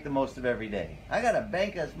got to make the most of every day. I got to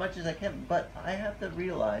bank as much as I can, but I have to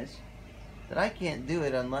realize that I can't do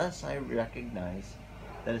it unless I recognize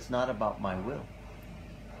that it's not about my will.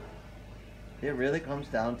 It really comes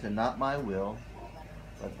down to not my will,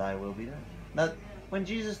 but thy will be done. Now, when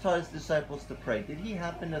Jesus taught his disciples to pray, did he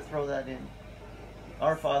happen to throw that in?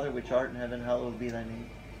 Our Father which art in heaven, hallowed be thy name.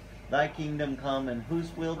 Thy kingdom come, and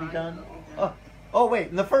whose will be done? Oh, wait,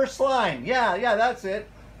 in the first line. Yeah, that's it.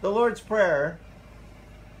 The Lord's Prayer.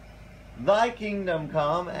 Thy kingdom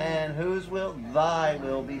come, and whose will? Thy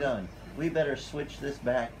will be done. We better switch this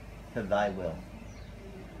back to thy will.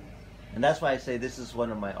 And that's why I say this is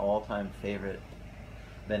one of my all-time favorite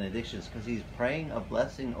benedictions, because he's praying a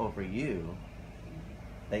blessing over you,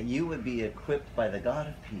 that you would be equipped by the God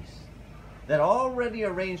of peace, that already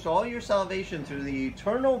arranged all your salvation through the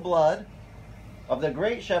eternal blood of the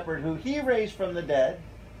great shepherd who he raised from the dead,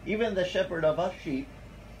 even the shepherd of us sheep.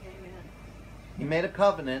 Amen. He made a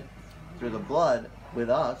covenant through the blood with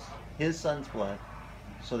us, his son's blood,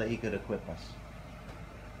 so that he could equip us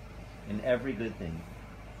in every good thing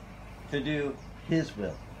to do his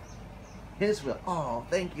will. His will. Oh,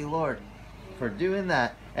 thank you, Lord, for doing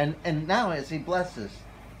that. And now as he blesses,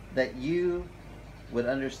 that you would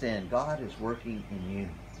understand God is working in you.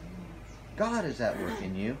 God is at work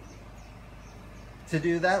in you to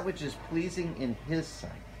do that which is pleasing in his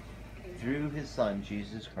sight through his Son,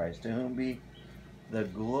 Jesus Christ, to whom be the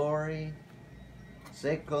glory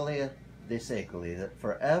secoli de secoli, that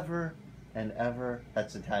forever and ever,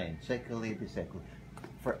 that's Italian, secoli de secoli,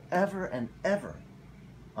 forever and ever.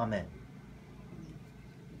 Amen.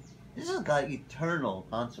 This has got eternal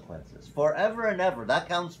consequences. Forever and ever. That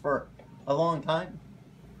counts for a long time.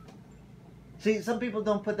 See, some people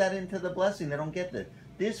don't put that into the blessing. They don't get that.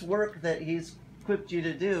 This work that He's equipped you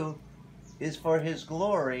to do is for His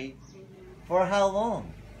glory. For how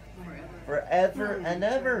long? Forever and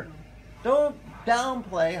ever. Don't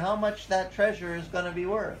downplay how much that treasure is going to be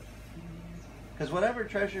worth. Because whatever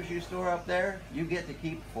treasures you store up there, you get to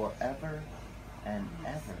keep forever and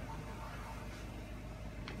ever.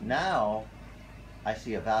 Now, I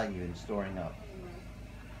see a value in storing up.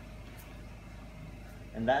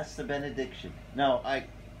 And that's the benediction. Now,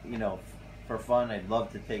 for fun, I'd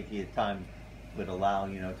love to take the time, would allow,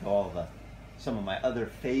 to all some of my other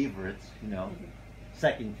favorites,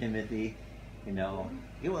 2 Timothy, the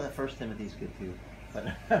 1 Timothy's good too.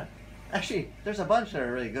 But actually, there's a bunch that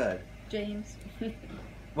are really good. James.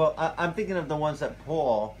 Well, I'm thinking of the ones that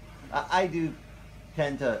Paul, I do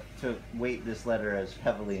tend to weight this letter as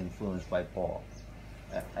heavily influenced by Paul.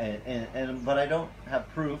 But I don't have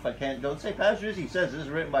proof. Don't say, Pastor Izzy says this is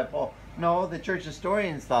written by Paul. No, the church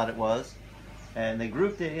historians thought it was. And they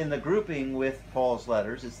grouped it in the grouping with Paul's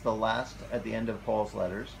letters. It's the last at the end of Paul's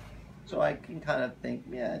letters. So I can kind of think,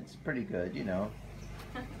 yeah, it's pretty good,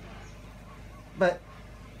 But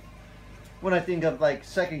when I think of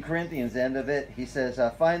 2 Corinthians, the end of it, he says,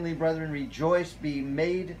 finally, brethren, rejoice, be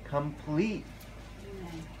made complete.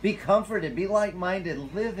 Amen. Be comforted, be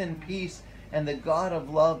like-minded, live in peace, and the God of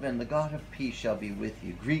love and the God of peace shall be with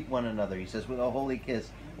you. Greet one another, he says, with a holy kiss.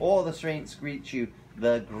 All the saints greet you.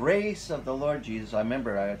 The grace of the Lord Jesus,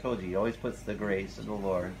 I told you, he always puts the grace of the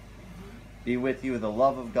Lord, be with you, the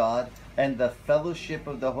love of God, and the fellowship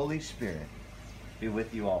of the Holy Spirit be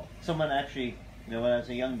with you all. Someone actually, when I was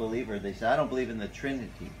a young believer, they said, I don't believe in the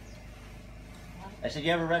Trinity. I said,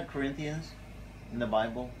 you ever read Corinthians in the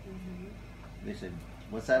Bible? They said,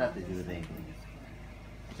 what's that have to do with anything?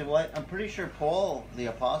 I said, well, I'm pretty sure Paul, the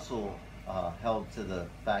apostle, held to the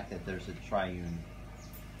fact that there's a triune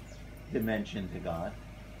dimension to God.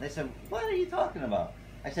 They said, what are you talking about?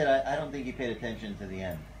 I said, I don't think you paid attention to the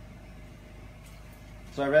end.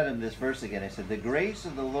 So I read him this verse again. I said, the grace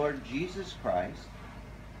of the Lord Jesus Christ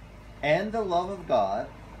and the love of God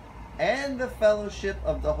and the fellowship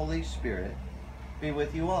of the Holy Spirit be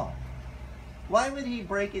with you all. Why would he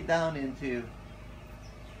break it down into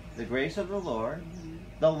the grace of the Lord,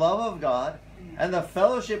 the love of God, and the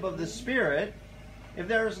fellowship of the Spirit if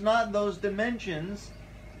there's not those dimensions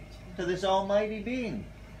to this almighty being?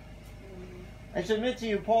 I submit to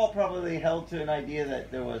you, Paul probably held to an idea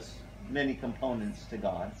that there was many components to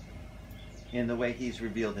God in the way he's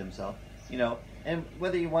revealed himself, and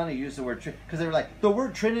whether you want to use the word Trinity, because they were like, the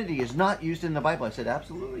word Trinity is not used in the Bible. I said,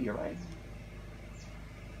 absolutely, you're right.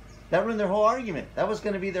 That ruined their whole argument. That was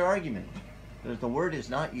going to be their argument. The word is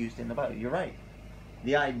not used in the Bible. You're right.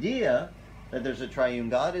 The idea that there's a triune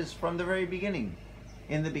God is from the very beginning.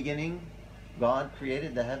 In the beginning, God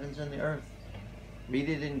created the heavens and the earth. Read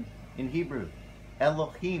it in Hebrew.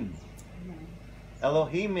 Elohim.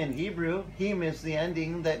 Elohim in Hebrew, him is the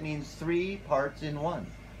ending that means 3 parts in one.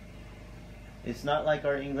 It's not like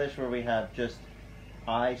our English where we have just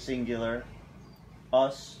I singular,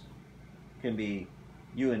 us can be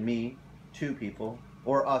you and me, 2 people,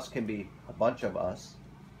 or us can be a bunch of us,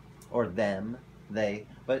 or them, they.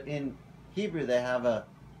 But in Hebrew they have a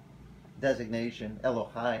designation,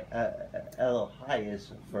 Elohai. Elohai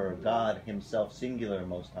is for God himself, singular,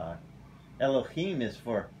 most high. Elohim is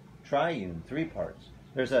for triune, 3 parts.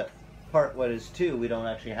 There's a part what is 2. We don't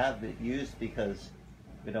actually have it used because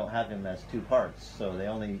we don't have him as 2 parts. So they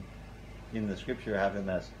only, in the scripture, have him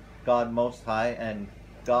as God most high and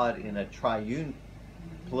God in a triune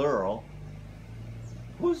plural.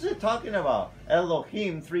 Who's it talking about?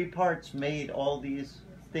 Elohim, 3 parts, made all these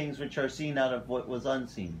things which are seen out of what was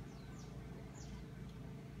unseen.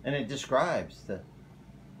 And it describes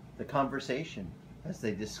the conversation as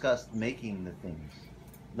they discussed making the things.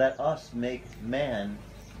 Let us make man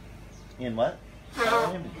in what?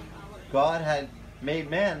 Our image. God had made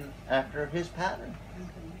man after his pattern.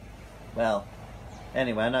 Well,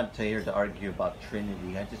 anyway, I'm not here to argue about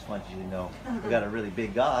Trinity. I just want you to know we got a really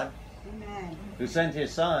big God who sent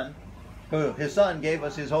his Son, who his Son gave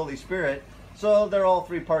us his Holy Spirit, so they're all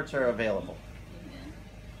 3 parts are available.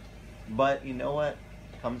 But you know what?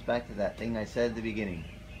 It comes back to that thing I said at the beginning.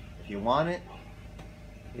 If you want it,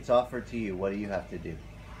 it's offered to you. What do you have to do?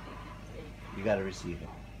 You got to receive it.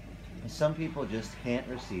 And some people just can't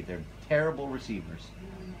receive. They're terrible receivers.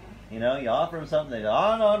 You offer them something, they go,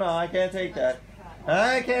 oh, no, I can't take that.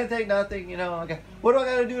 I can't take nothing, Okay. What do I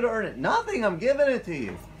got to do to earn it? Nothing, I'm giving it to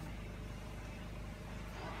you.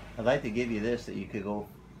 I'd like to give you this, that you could go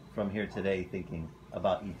from here today thinking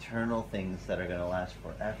about eternal things that are going to last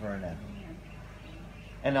forever and ever.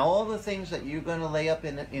 And all the things that you're going to lay up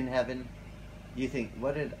in heaven, you think,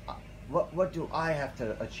 what do I have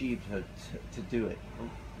to achieve to do it?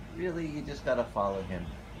 Really, you just got to follow him.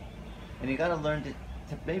 And you got to learn to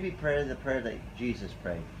maybe pray the prayer that Jesus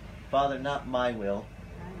prayed. Father, not my will,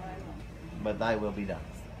 but thy will be done.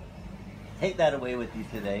 Take that away with you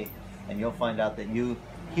today, and you'll find out that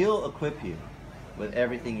he'll equip you with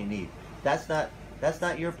everything you need. That's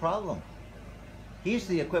not your problem. He's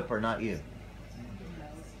the equipper, not you.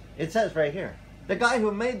 It says right here, the guy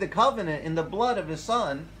who made the covenant in the blood of his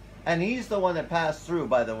son, and he's the one that passed through,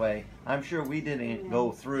 by the way. I'm sure we didn't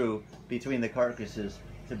go through between the carcasses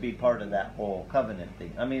to be part of that whole covenant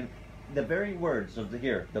thing. I mean, the very words of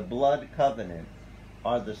the blood covenant,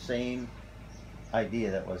 are the same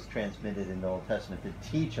idea that was transmitted in the Old Testament to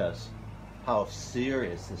teach us how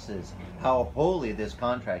serious this is, how holy this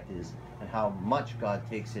contract is, and how much God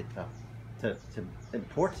takes it to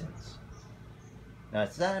importance. Now,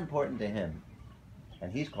 it's that important to him,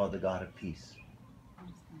 and he's called the God of peace,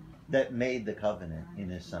 that made the covenant in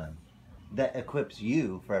his son, that equips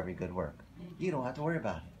you for every good work. You don't have to worry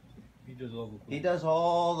about it. He does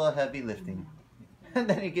all the heavy lifting. And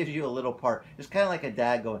then he gives you a little part. It's kind of like a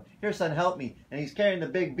dad going, here son, help me. And he's carrying the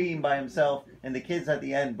big beam by himself, and the kid's at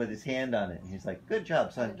the end with his hand on it. And he's like, good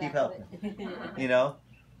job, son, keep helping. You know?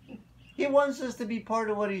 He wants us to be part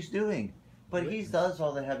of what he's doing. But he does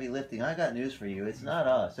all the heavy lifting. I got news for you. It's not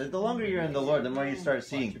us. The longer you're in the Lord, the more you start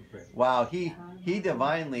seeing, wow, he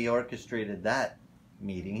divinely orchestrated that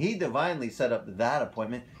meeting. He divinely set up that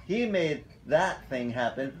appointment. He made that thing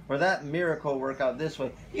happen, or that miracle work out this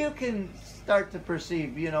way. You can start to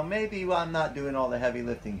perceive, maybe I'm not doing all the heavy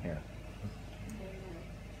lifting here.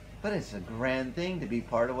 But it's a grand thing to be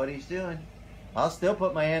part of what he's doing. I'll still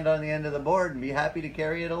put my hand on the end of the board and be happy to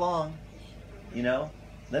carry it along.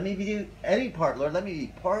 Let me do any part, Lord. Let me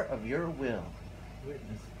be part of your will.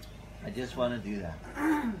 I just want to do that.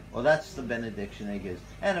 Well, that's the benediction he gives.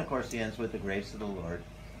 And, of course, he ends with the grace of the Lord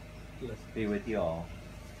be with you all.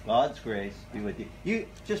 God's grace be with you. You,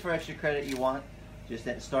 just for extra credit, you want, just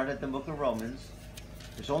start at the book of Romans.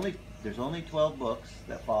 There's only 12 books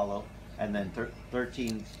that follow, and then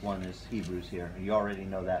 13th one is Hebrews here. You already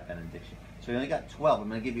know that benediction. So you only got 12. I'm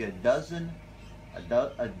going to give you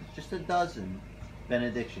just a dozen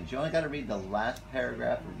benedictions. You only got to read the last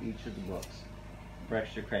paragraph of each of the books for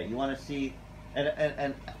extra credit. You want to see,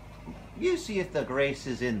 and you see if the grace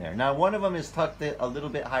is in there. Now, one of them is tucked a little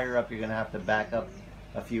bit higher up. You're going to have to back up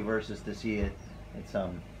a few verses to see it.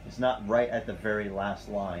 It's not right at the very last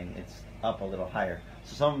line. It's up a little higher.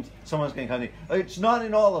 So someone's going to come to you, it's not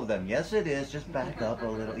in all of them. Yes, it is. Just back up a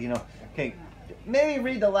little. Okay, maybe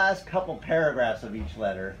read the last couple paragraphs of each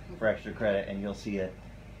letter for extra credit, and you'll see it.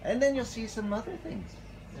 And then you'll see some other things.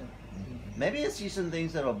 Maybe you'll see some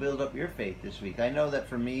things that will build up your faith this week. I know that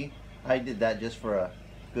for me, I did that just for a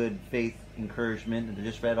good faith encouragement. And I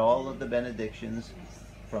just read all of the benedictions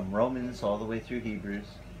from Romans all the way through Hebrews.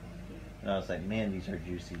 And I was like, man, these are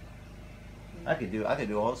juicy. I could do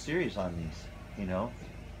a whole series on these,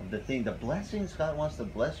 of the blessings God wants to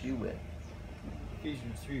bless you with.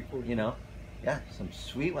 Ephesians 3:14. Yeah, some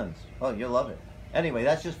sweet ones. Oh, you'll love it. Anyway,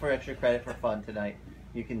 that's just for extra credit for fun tonight.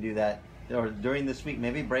 You can do that, or during this week,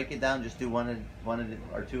 maybe break it down. Just do one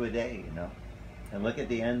or two a day, and look at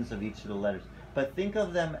the ends of each of the letters. But think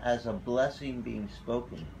of them as a blessing being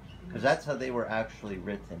spoken, because that's how they were actually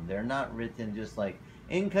written. They're not written just like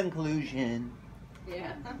in conclusion.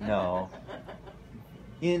 Yeah. No.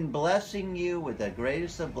 In blessing you with the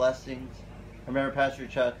greatest of blessings. I remember Pastor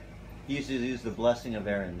Chuck, he used to use the blessing of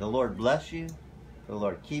Aaron. The Lord bless you, the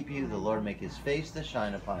Lord keep you, the Lord make his face to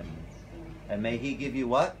shine upon you. And may he give you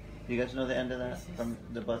what? Do you guys know the end of that from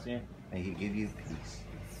the blessing? May he give you peace.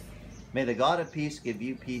 May the God of peace give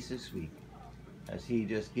you peace this week, as he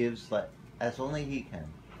just gives, as only he can,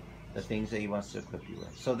 the things that he wants to equip you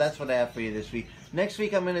with. So that's what I have for you this week. Next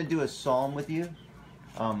week I'm going to do a psalm with you.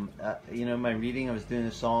 In my reading I was doing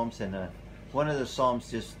the psalms, and one of the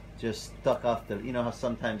psalms just stuck off the, how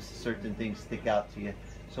sometimes certain things stick out to you.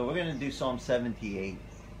 So we're going to do Psalm 78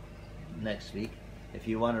 next week. If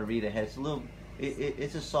you want to read ahead,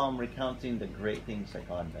 it's a psalm recounting the great things that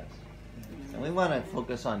God does. And we want to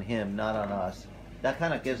focus on him, not on us. That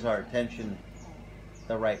kind of gives our attention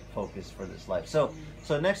the right focus for this life. So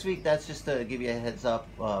next week, that's just to give you a heads up.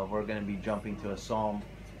 We're going to be jumping to a psalm.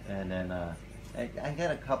 And then I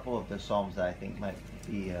got a couple of the psalms that I think might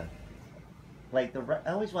be I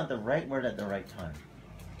always want the right word at the right time.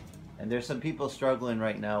 And there's some people struggling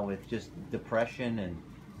right now with just depression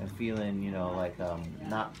and feeling,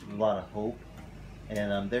 not a lot of hope.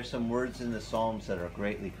 And there's some words in the Psalms that are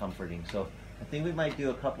greatly comforting. So I think we might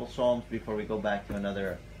do a couple Psalms before we go back to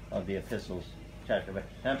another of the epistles chapter. But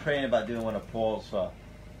I'm praying about doing one of Paul's,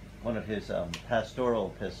 one of his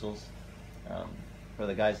pastoral epistles. For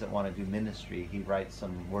the guys that want to do ministry, he writes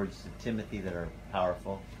some words to Timothy that are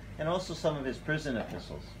powerful, and also some of his prison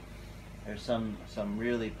epistles. There's some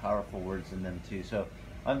really powerful words in them too. So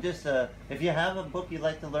I'm just, if you have a book you'd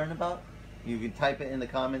like to learn about, you can type it in the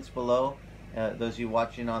comments below. Those of you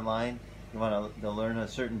watching online, you want to learn a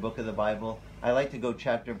certain book of the Bible. I like to go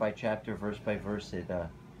chapter by chapter, verse by verse. It's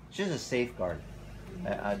just a safeguard.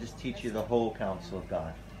 I just teach you the whole counsel of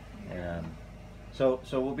God. And so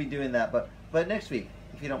we'll be doing that. But next week,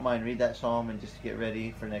 if you don't mind, read that psalm and just get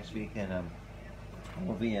ready for next week. And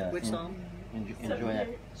we'll be Which psalm? Enjoy that.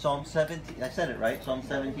 Psalm 70. I said it right. Psalm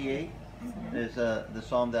 78 is the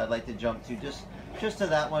psalm that I'd like to jump to. Just to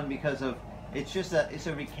that one, because of it's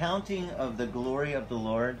a recounting of the glory of the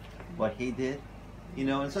Lord, what He did, you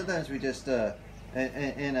know. And sometimes we just oh,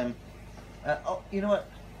 you know what?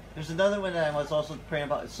 There's another one that I was also praying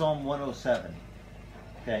about. It's Psalm 107.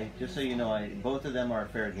 Okay, just so you know, both of them are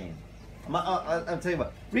fair game. I'll tell you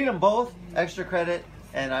what. Read them both. Extra credit.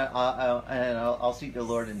 And I'll seek the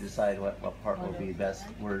Lord and decide what part will be the best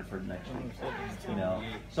word for next week. You know,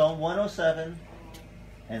 Psalm 107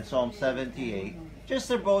 and Psalm 78.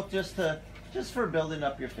 They're both just for building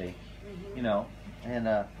up your faith. You know, and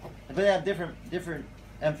but they have different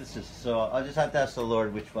emphasis. So I'll just have to ask the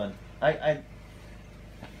Lord which one. I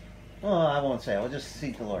won't say. I'll just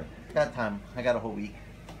seek the Lord. Got time. I got a whole week,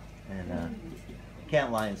 and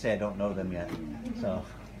can't lie and say I don't know them yet. So.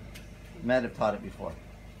 Might have taught it before.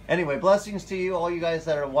 Anyway, blessings to you, all you guys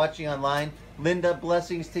that are watching online. Linda,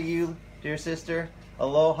 blessings to you, dear sister.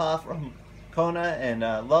 Aloha from Kona, and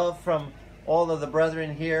love from all of the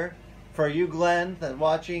brethren here. For you, Glenn, that's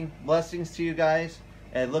watching, blessings to you guys.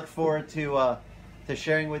 And look forward to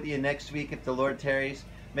sharing with you next week if the Lord tarries.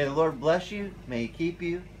 May the Lord bless you, may He keep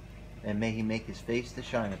you, and may He make His face to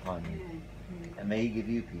shine upon you. And may He give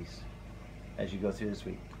you peace as you go through this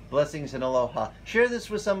week. Blessings and aloha. Share this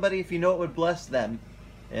with somebody if you know it would bless them,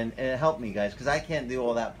 and help me, guys, because I can't do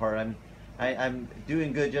all that part. I'm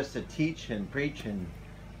doing good just to teach and preach and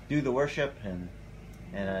do the worship, and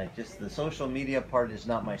just the social media part is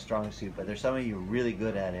not my strong suit. But there's some of you really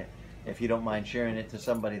good at it. If you don't mind sharing it to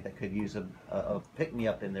somebody that could use a pick me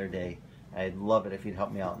up in their day, I'd love it if you'd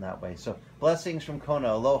help me out in that way. So blessings from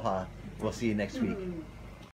Kona. Aloha. We'll see you next week.